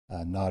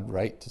Nod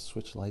right to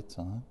switch lights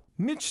on.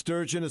 Mitch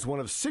Sturgeon is one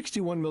of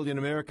 61 million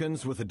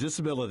Americans with a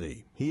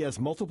disability. He has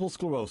multiple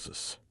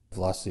sclerosis. I've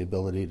lost the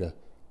ability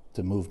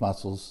to move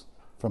muscles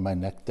from my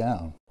neck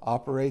down.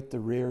 Operate the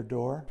rear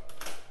door.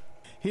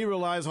 He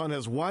relies on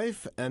his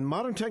wife and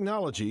modern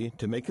technology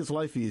to make his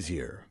life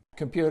easier.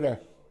 Computer,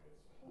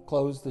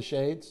 close the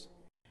shades.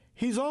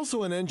 He's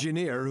also an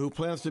engineer who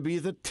plans to be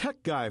the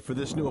tech guy for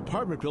this new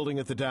apartment building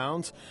at the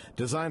Downs,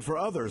 designed for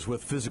others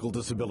with physical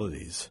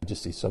disabilities. I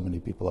just see so many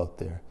people out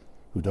there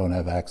who don't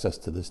have access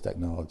to this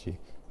technology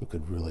who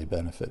could really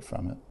benefit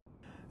from it.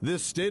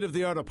 This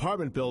state-of-the-art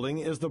apartment building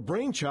is the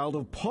brainchild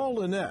of Paul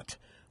Lynette,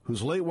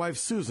 whose late wife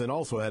Susan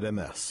also had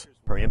MS.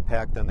 Her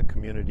impact on the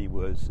community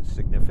was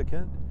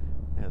significant,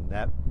 and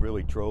that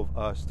really drove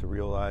us to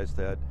realize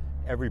that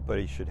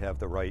everybody should have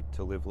the right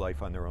to live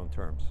life on their own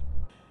terms.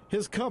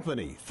 His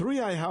company,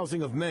 3i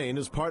Housing of Maine,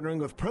 is partnering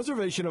with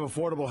Preservation of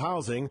Affordable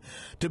Housing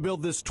to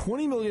build this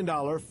 $20 million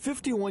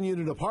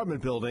 51-unit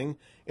apartment building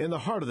in the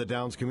heart of the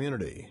Downs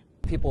community.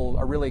 People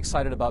are really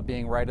excited about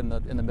being right in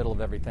the middle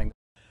of everything.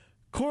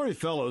 Corey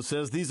Fellows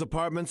says these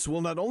apartments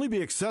will not only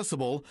be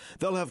accessible,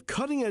 they'll have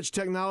cutting-edge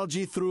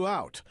technology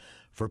throughout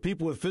for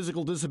people with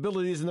physical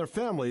disabilities and their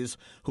families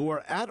who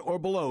are at or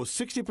below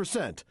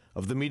 60%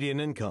 of the median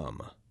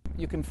income.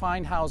 You can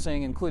find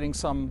housing, including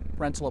some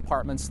rental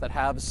apartments, that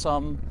have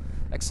some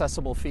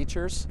accessible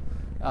features,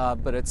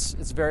 but it's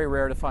very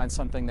rare to find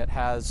something that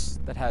has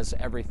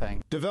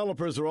everything.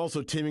 Developers are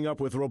also teaming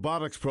up with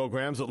robotics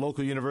programs at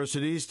local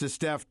universities to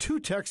staff 2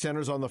 tech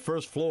centers on the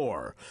first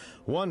floor,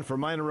 one for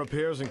minor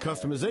repairs and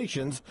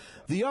customizations,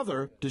 the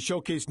other to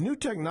showcase new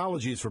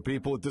technologies for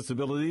people with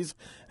disabilities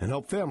and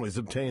help families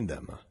obtain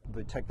them.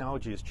 The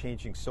technology is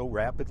changing so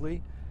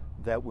rapidly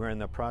that we're in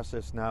the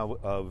process now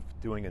of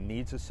doing a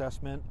needs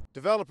assessment.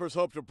 Developers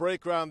hope to break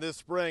ground this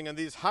spring, and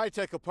these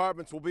high-tech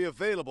apartments will be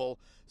available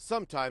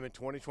sometime in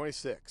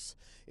 2026.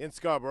 In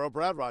Scarborough,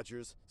 Brad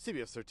Rogers,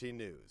 CBS 13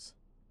 News.